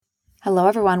Hello,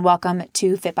 everyone. Welcome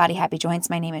to Fit Body Happy Joints.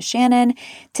 My name is Shannon.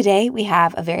 Today, we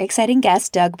have a very exciting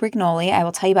guest, Doug Brignoli. I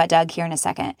will tell you about Doug here in a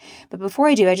second. But before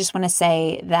I do, I just want to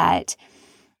say that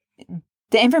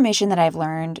the information that I've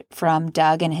learned from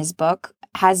Doug and his book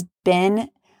has been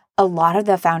a lot of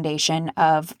the foundation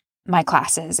of my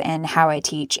classes and how I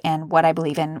teach and what I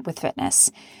believe in with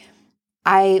fitness.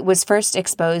 I was first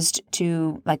exposed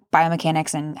to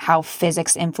biomechanics and how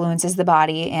physics influences the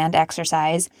body and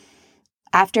exercise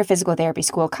after physical therapy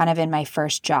school, kind of in my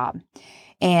first job.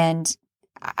 And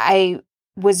I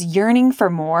was yearning for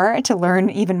more, to learn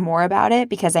even more about it,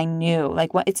 because I knew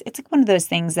it's like one of those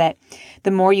things that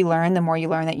the more you learn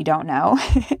that you don't know.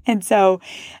 And so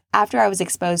after I was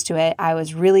exposed to it, I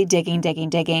was really digging.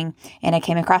 And I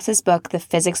came across this book, The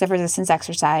Physics of Resistance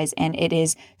Exercise, and it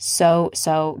is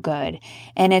so good.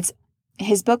 And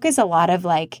his book is a lot of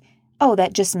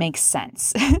that just makes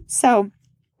sense. So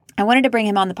I wanted to bring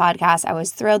him on the podcast. I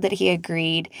was thrilled that he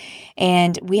agreed.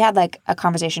 And we had a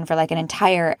conversation for an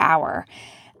entire hour.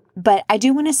 But I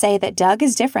do want to say that Doug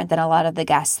is different than a lot of the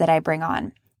guests that I bring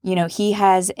on. You know, he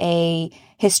has a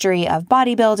history of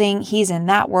bodybuilding. He's in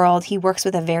that world. He works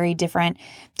with a very different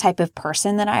type of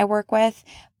person than I work with.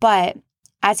 But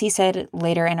as he said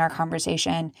later in our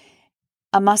conversation,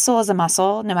 a muscle is a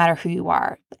muscle no matter who you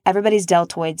are. Everybody's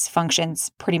deltoids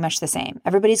functions pretty much the same.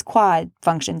 Everybody's quad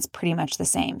functions pretty much the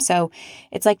same. So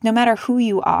it's no matter who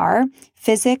you are,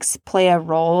 physics play a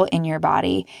role in your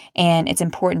body, and it's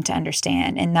important to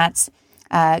understand. And that's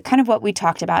kind of what we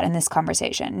talked about in this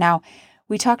conversation. Now,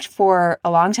 we talked for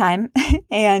a long time,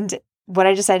 and what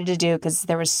I decided to do, because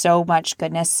there was so much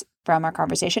goodness from our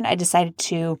conversation, I decided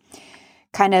to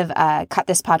kind of cut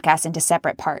this podcast into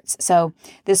separate parts. So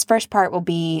this first part will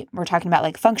be, we're talking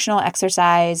about functional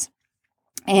exercise,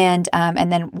 and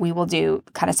then we will do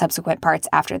kind of subsequent parts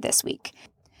after this week.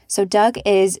 So Doug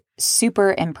is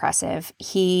super impressive.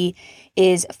 He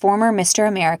is former Mr.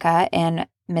 America and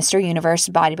Mr. Universe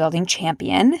bodybuilding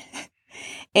champion.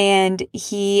 And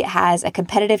he has a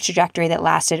competitive trajectory that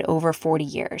lasted over 40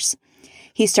 years.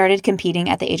 He started competing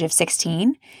at the age of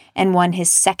 16 and won his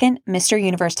second Mr.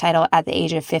 Universe title at the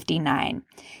age of 59.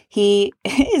 He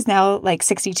is now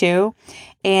 62,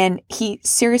 and he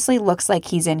seriously looks like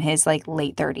he's in his late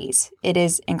 30s. It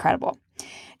is incredible.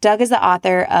 Doug is the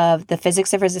author of The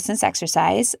Physics of Resistance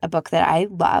Exercise, a book that I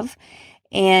love.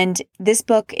 And this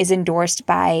book is endorsed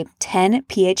by 10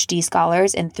 PhD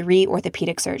scholars and 3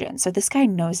 orthopedic surgeons. So this guy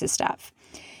knows his stuff.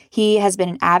 He has been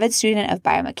an avid student of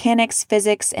biomechanics,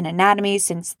 physics, and anatomy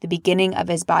since the beginning of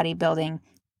his bodybuilding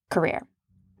career.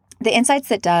 The insights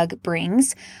that Doug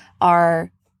brings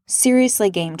are seriously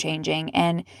game-changing,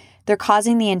 and they're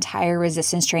causing the entire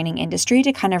resistance training industry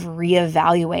to kind of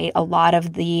reevaluate a lot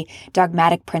of the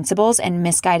dogmatic principles and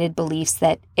misguided beliefs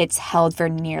that it's held for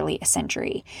nearly a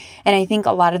century. And I think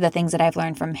a lot of the things that I've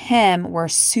learned from him were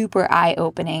super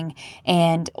eye-opening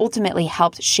and ultimately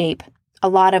helped shape a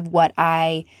lot of what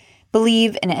I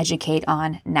believe and educate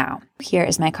on now. Here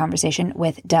is my conversation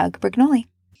with Doug Brignoli.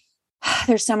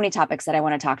 There's so many topics that I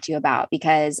want to talk to you about,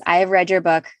 because I have read your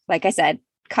book, like I said,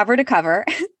 cover to cover,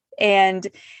 and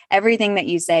everything that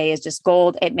you say is just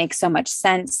gold. It makes so much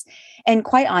sense. And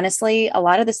quite honestly, a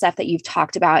lot of the stuff that you've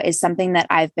talked about is something that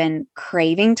I've been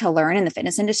craving to learn in the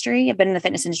fitness industry. I've been in the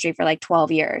fitness industry for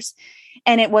 12 years.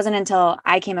 And it wasn't until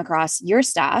I came across your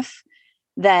stuff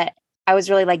that I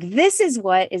was really this is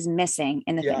what is missing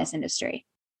in the fitness industry.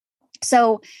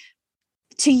 So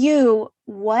to you,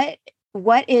 what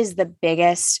is the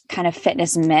biggest kind of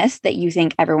fitness myth that you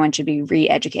think everyone should be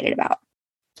re-educated about?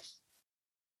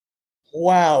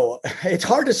 Wow. It's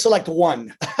hard to select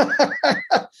one.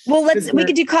 Well, we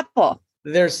could do couple.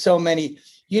 There's so many,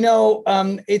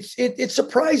 it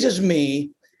surprises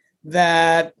me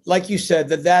that, like you said,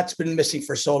 that's been missing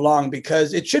for so long,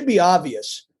 because it should be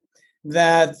obvious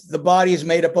that the body is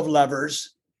made up of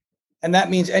levers. And that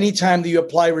means anytime that you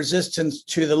apply resistance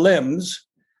to the limbs,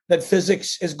 that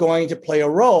physics is going to play a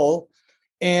role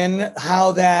in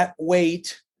how that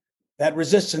weight, that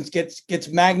resistance gets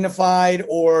magnified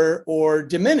or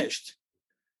diminished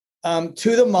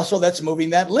to the muscle that's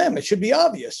moving that limb. It should be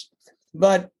obvious.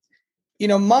 But,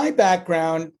 my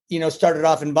background, started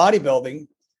off in bodybuilding,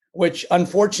 which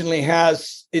unfortunately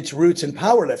has its roots in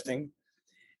powerlifting.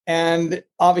 And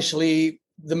obviously,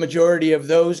 the majority of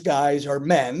those guys are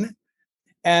men,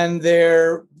 and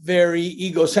they're very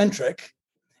egocentric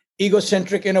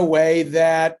in a way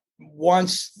that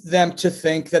wants them to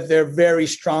think that they're very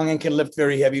strong and can lift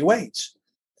very heavy weights.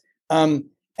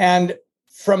 And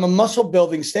from a muscle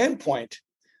building standpoint,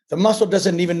 the muscle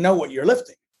doesn't even know what you're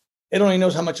lifting. It only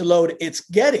knows how much load it's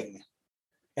getting.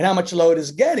 And how much load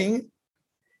it's getting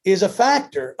is a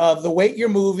factor of the weight you're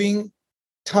moving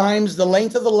times the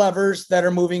length of the levers that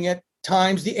are moving it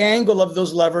times the angle of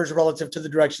those levers relative to the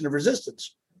direction of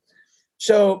resistance.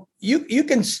 So you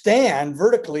can stand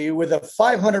vertically with a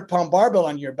 500-pound barbell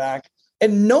on your back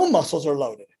and no muscles are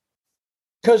loaded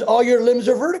because all your limbs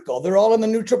are vertical. They're all in the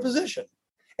neutral position.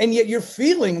 And yet you're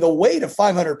feeling the weight of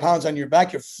 500 pounds on your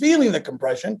back. You're feeling the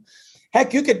compression.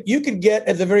 Heck, you could get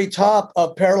at the very top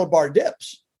of parallel bar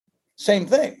dips, same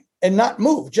thing, and not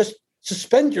move. Just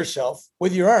suspend yourself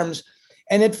with your arms,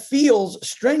 and it feels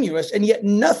strenuous, and yet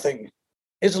nothing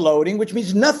is loading, which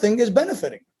means nothing is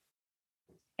benefiting,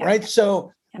 right?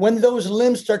 So when those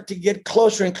limbs start to get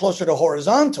closer and closer to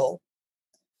horizontal,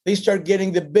 they start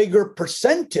getting the bigger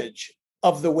percentage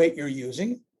of the weight you're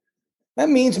using. That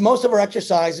means most of our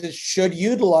exercises should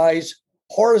utilize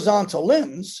horizontal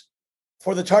limbs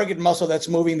for the target muscle that's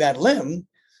moving that limb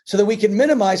so that we can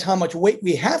minimize how much weight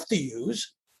we have to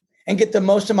use and get the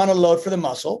most amount of load for the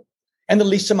muscle and the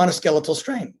least amount of skeletal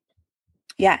strain.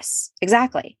 Yes,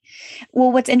 exactly.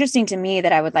 Well, what's interesting to me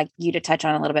that I would like you to touch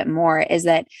on a little bit more is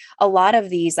that a lot of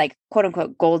these like quote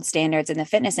unquote gold standards in the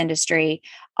fitness industry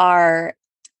are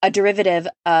a derivative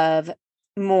of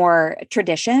more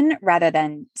tradition rather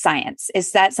than science.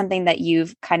 Is that something that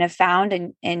you've kind of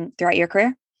found in throughout your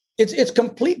career? It's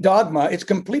complete dogma. It's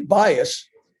complete bias.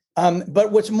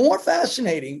 But what's more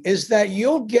fascinating is that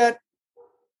you'll get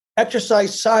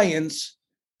exercise science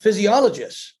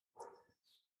physiologists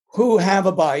who have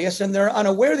a bias and they're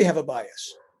unaware they have a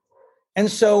bias. And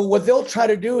so what they'll try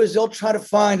to do is they'll try to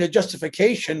find a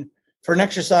justification for an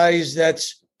exercise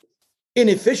that's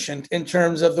inefficient in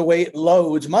terms of the way it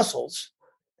loads muscles.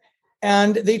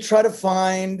 And they try to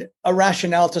find a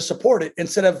rationale to support it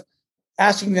instead of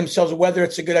asking themselves whether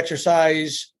it's a good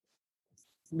exercise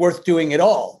worth doing at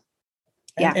all.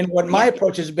 And what my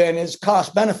approach has been is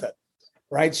cost benefit,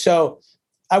 right? So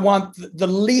I want the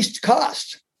least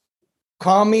cost.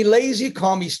 Call me lazy,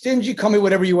 call me stingy, call me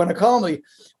whatever you want to call me.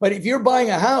 But if you're buying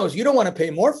a house, you don't want to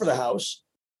pay more for the house.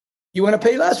 You want to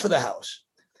pay less for the house.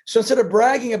 So instead of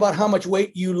bragging about how much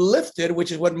weight you lifted,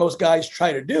 which is what most guys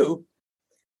try to do,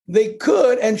 they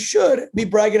could and should be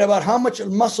bragging about how much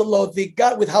muscle load they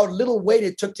got with how little weight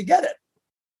it took to get it.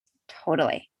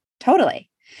 Totally.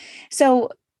 So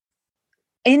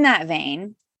in that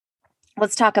vein,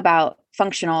 let's talk about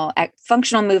functional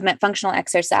movement, functional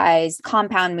exercise,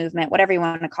 compound movement, whatever you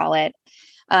want to call it.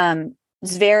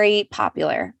 It's very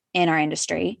popular in our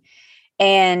industry.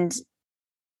 And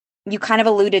you kind of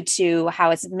alluded to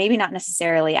how it's maybe not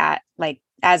necessarily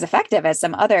as effective as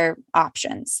some other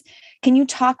options. Can you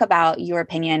talk about your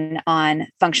opinion on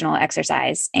functional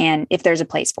exercise and if there's a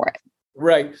place for it?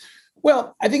 Right.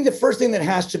 Well, I think the first thing that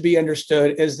has to be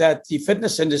understood is that the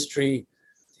fitness industry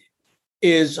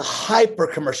is hyper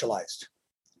commercialized.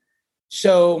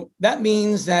 So that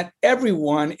means that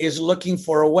everyone is looking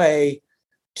for a way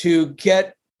to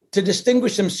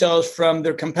distinguish themselves from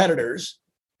their competitors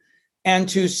and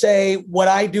to say what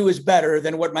I do is better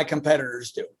than what my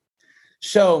competitors do.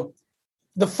 So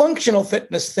the functional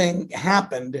fitness thing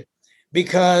happened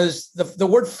because the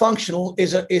word functional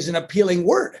is an appealing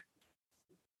word,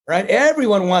 right?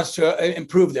 Everyone wants to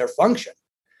improve their function,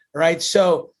 right?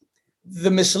 So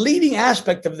the misleading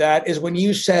aspect of that is when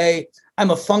you say, I'm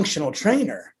a functional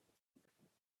trainer,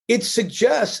 it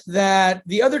suggests that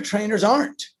the other trainers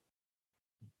aren't.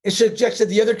 It suggests that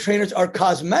the other trainers are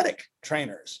cosmetic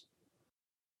trainers.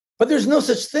 But there's no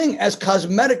such thing as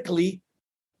cosmetically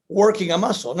working a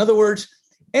muscle. In other words,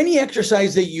 any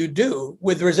exercise that you do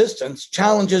with resistance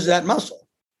challenges that muscle.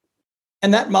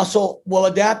 And that muscle will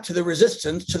adapt to the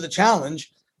resistance, to the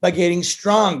challenge, by getting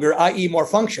stronger, i.e. more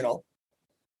functional,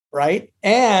 right?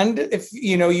 And if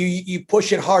you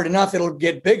push it hard enough, it'll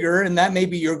get bigger. And that may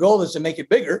be your goal, is to make it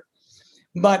bigger.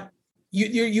 But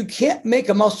you can't make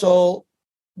a muscle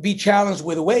be challenged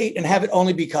with weight and have it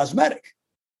only be cosmetic.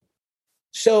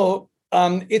 So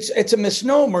it's a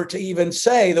misnomer to even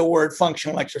say the word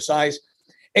functional exercise,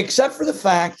 except for the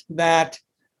fact that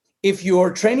if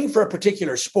you're training for a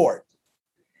particular sport,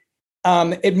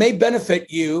 it may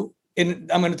benefit you in,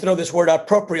 I'm going to throw this word out,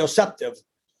 proprioceptive,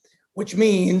 which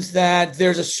means that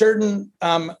there's a certain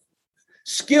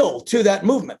skill to that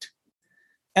movement.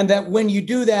 And that when you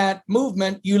do that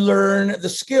movement, you learn the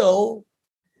skill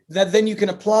that then you can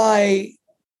apply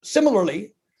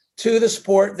similarly to the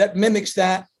sport that mimics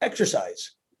that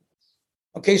exercise.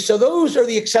 Okay, so those are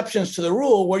the exceptions to the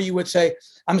rule where you would say,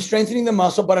 I'm strengthening the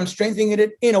muscle, but I'm strengthening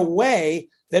it in a way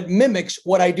that mimics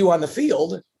what I do on the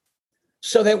field,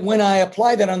 so that when I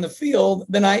apply that on the field,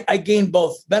 then I gain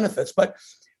both benefits. But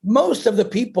most of the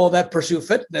people that pursue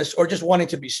fitness or just wanting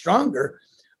to be stronger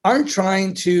aren't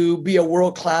trying to be a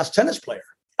world-class tennis player.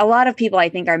 A lot of people, I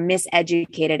think, are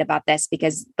miseducated about this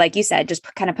because, like you said, just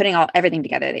kind of putting everything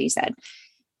together that you said.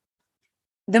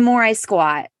 The more I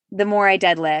squat, the more I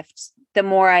deadlift, the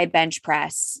more I bench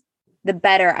press, the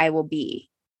better I will be,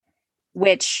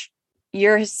 which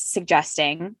you're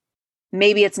suggesting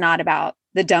maybe it's not about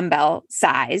the dumbbell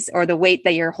size or the weight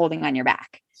that you're holding on your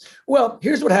back. Well,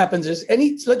 here's what happens is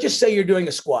let's just say you're doing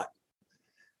a squat.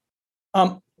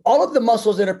 All of the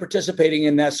muscles that are participating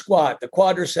in that squat, the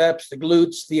quadriceps, the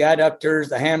glutes, the adductors,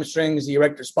 the hamstrings, the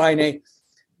erector spinae,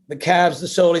 the calves, the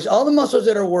soleus, all the muscles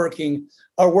that are working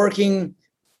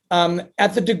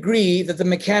at the degree that the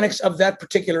mechanics of that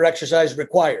particular exercise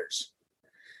requires.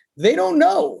 They don't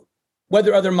know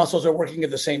whether other muscles are working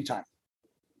at the same time.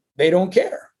 They don't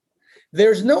care.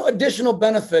 There's no additional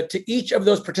benefit to each of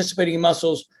those participating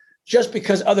muscles just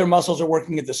because other muscles are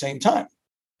working at the same time.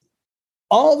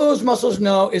 All those muscles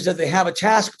know is that they have a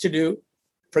task to do.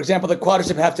 For example, the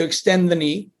quadriceps have to extend the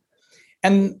knee,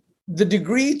 and the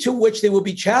degree to which they will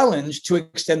be challenged to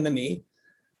extend the knee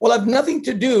will have nothing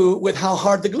to do with how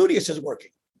hard the gluteus is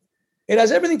working. It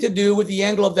has everything to do with the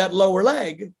angle of that lower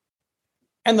leg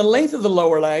and the length of the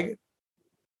lower leg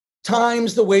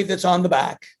times the weight that's on the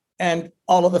back and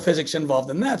all of the physics involved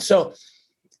in that. So,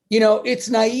 it's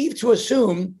naive to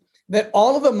assume that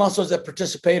all of the muscles that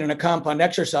participate in a compound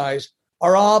exercise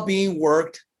are all being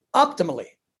worked optimally,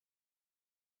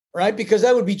 right? Because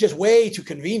that would be just way too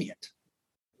convenient,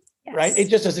 yes. Right? It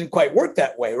just doesn't quite work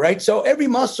that way, right? So every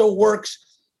muscle works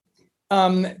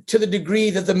to the degree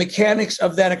that the mechanics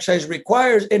of that exercise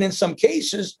requires. And in some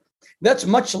cases, that's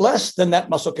much less than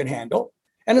that muscle can handle.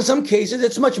 And in some cases,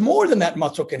 it's much more than that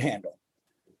muscle can handle,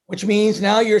 which means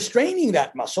now you're straining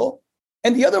that muscle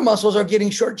and the other muscles are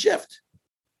getting short shift.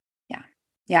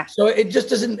 Yeah. So it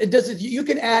doesn't, you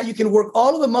can work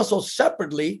all of the muscles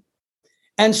separately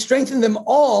and strengthen them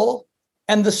all.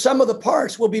 And the sum of the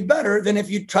parts will be better than if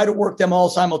you try to work them all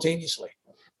simultaneously.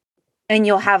 And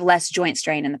you'll have less joint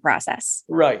strain in the process.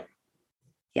 Right.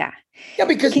 Yeah. Yeah,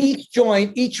 because each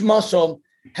joint, each muscle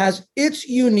has its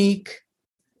unique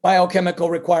biochemical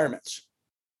requirements,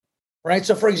 right?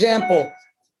 So for example,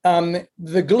 the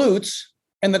glutes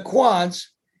and the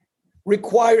quads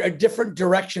require a different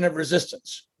direction of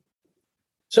resistance.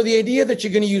 So the idea that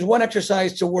you're going to use one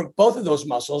exercise to work both of those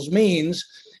muscles means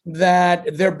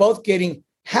that they're both getting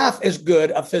half as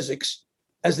good a physics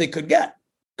as they could get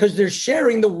because they're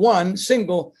sharing the one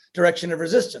single direction of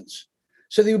resistance.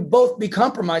 So they would both be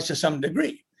compromised to some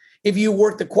degree. If you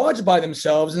work the quads by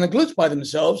themselves and the glutes by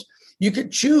themselves, you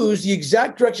could choose the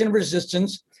exact direction of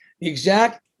resistance, the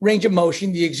exact range of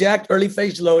motion, the exact early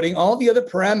phase loading, all the other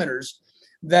parameters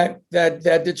that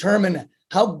determine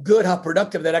how good, how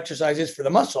productive that exercise is for the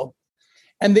muscle.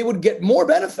 And they would get more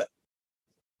benefit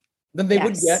than they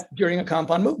would get during a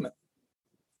compound movement.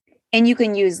 And you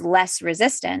can use less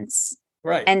resistance,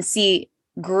 right, and see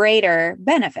greater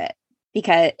benefit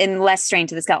because in less strain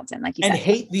to the skeleton, like you said. And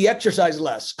hate the exercise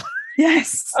less.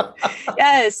 Yes.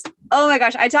 Yes. Oh my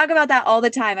gosh. I talk about that all the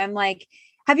time. I'm like,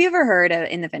 have you ever heard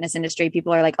in the fitness industry,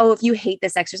 people are like, oh, if you hate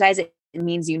this exercise, it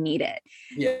means you need it.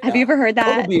 Yeah. Have you ever heard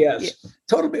that? Total BS. Yeah.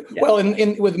 Total BS. Yeah.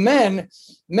 Well, with men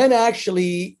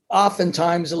actually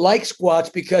oftentimes like squats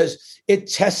because it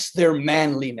tests their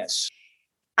manliness.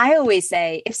 I always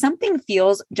say, if something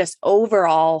feels just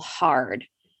overall hard,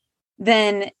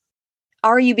 then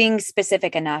are you being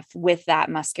specific enough with that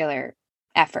muscular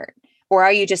effort? Or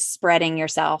are you just spreading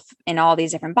yourself in all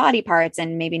these different body parts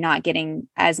and maybe not getting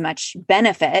as much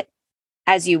benefit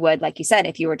as you would, like you said,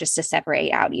 if you were just to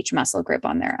separate out each muscle group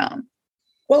on their own?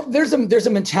 Well, there's a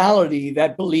mentality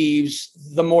that believes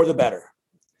the more the better.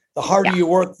 The harder you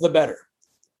work, the better,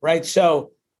 right?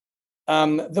 So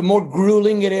the more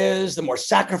grueling it is, the more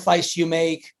sacrifice you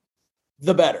make,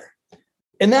 the better.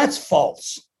 And that's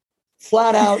false.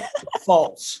 Flat out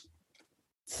false.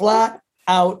 Flat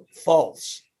out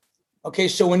false. Okay,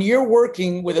 so when you're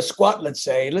working with a squat, let's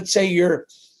say you're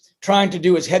trying to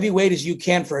do as heavy weight as you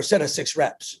can for a set of 6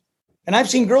 reps. And I've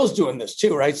seen girls doing this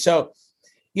too, right? So,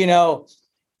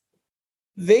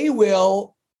 they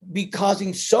will be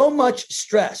causing so much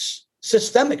stress,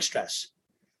 systemic stress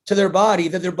to their body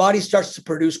that their body starts to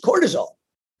produce cortisol.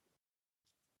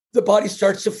 The body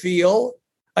starts to feel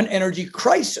an energy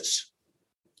crisis,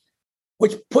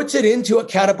 which puts it into a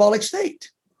catabolic state.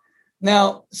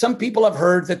 Now, some people have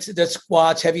heard that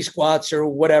squats, heavy squats or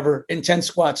whatever, intense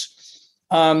squats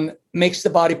makes the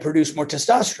body produce more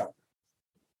testosterone.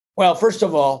 Well, first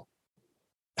of all,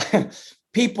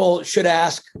 people should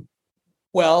ask,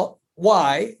 well,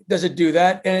 why does it do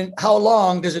that? And how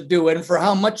long does it do it? And for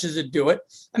how much does it do it?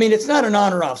 I mean, it's not an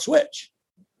on or off switch.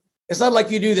 It's not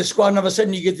like you do the squat and all of a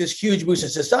sudden you get this huge boost of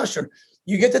testosterone.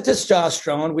 You get the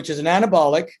testosterone, which is an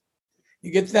anabolic.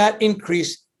 You get that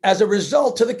increase as a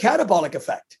result to the catabolic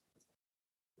effect.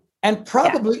 And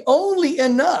probably only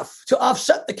enough to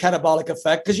offset the catabolic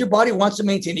effect because your body wants to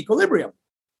maintain equilibrium.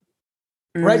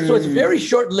 Right. So it's very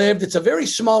short-lived. It's a very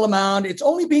small amount. It's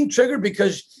only being triggered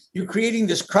because you're creating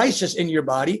this crisis in your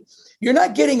body. You're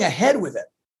not getting ahead with it.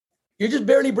 You're just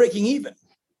barely breaking even.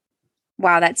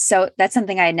 Wow. That's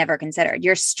something I had never considered.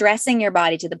 You're stressing your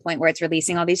body to the point where it's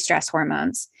releasing all these stress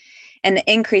hormones. And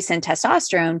the increase in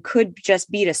testosterone could just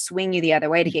be to swing you the other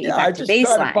way to get you back to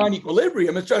baseline. Try to find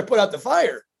equilibrium and try to put out the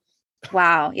fire.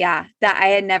 Wow. Yeah. That I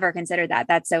had never considered that.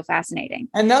 That's so fascinating.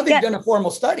 And now they've done a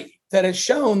formal study that has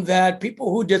shown that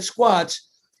people who did squats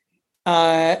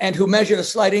and who measured a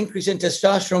slight increase in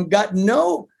testosterone got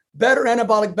no better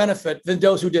anabolic benefit than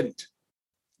those who didn't.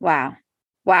 Wow.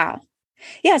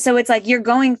 Yeah. So it's like you're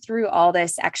going through all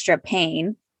this extra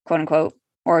pain, quote unquote,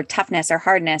 or toughness or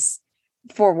hardness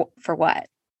for what?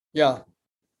 Yeah.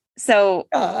 So,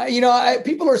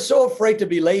 people are so afraid to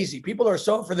be lazy. People are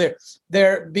so for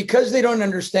they're because they don't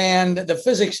understand the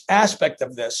physics aspect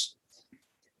of this.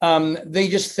 They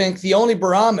just think the only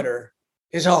barometer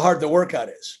is how hard the workout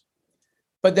is.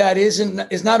 But that is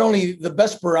not only the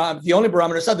best barometer, the only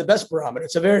barometer. It's not the best barometer.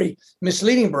 It's a very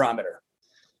misleading barometer.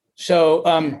 So,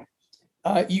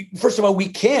 first of all, we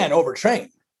can overtrain.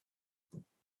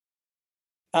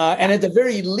 And at the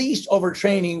very least,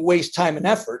 overtraining wastes time and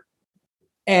effort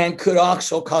and could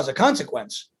also cause a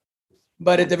consequence.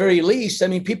 But at the very least,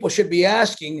 people should be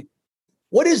asking,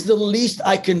 what is the least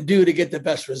I can do to get the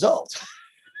best result?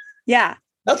 Yeah.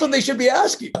 That's what they should be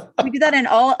asking. We do that in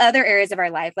all other areas of our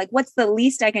life. Like, what's the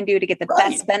least I can do to get the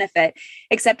best benefit?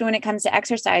 Except when it comes to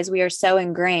exercise, we are so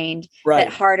ingrained that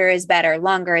harder is better,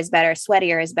 longer is better,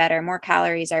 sweatier is better, more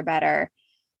calories are better.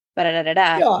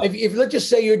 Yeah, if let's just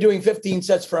say you're doing 15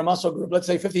 sets for a muscle group, let's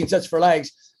say 15 sets for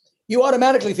legs, you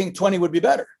automatically think 20 would be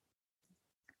better.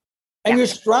 And you're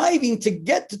striving to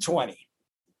get to 20,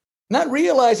 not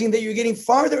realizing that you're getting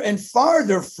farther and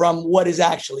farther from what is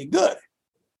actually good,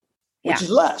 which is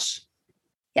less.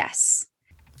 Yes.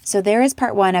 So there is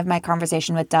part one of my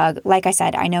conversation with Doug. Like I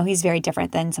said, I know he's very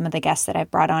different than some of the guests that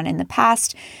I've brought on in the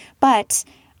past, but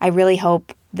I really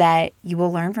hope that you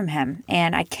will learn from him.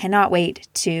 And I cannot wait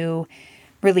to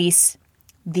release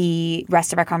the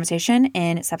rest of our conversation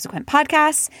in subsequent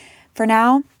podcasts. For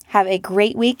now, have a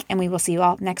great week, and we will see you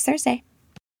all next Thursday.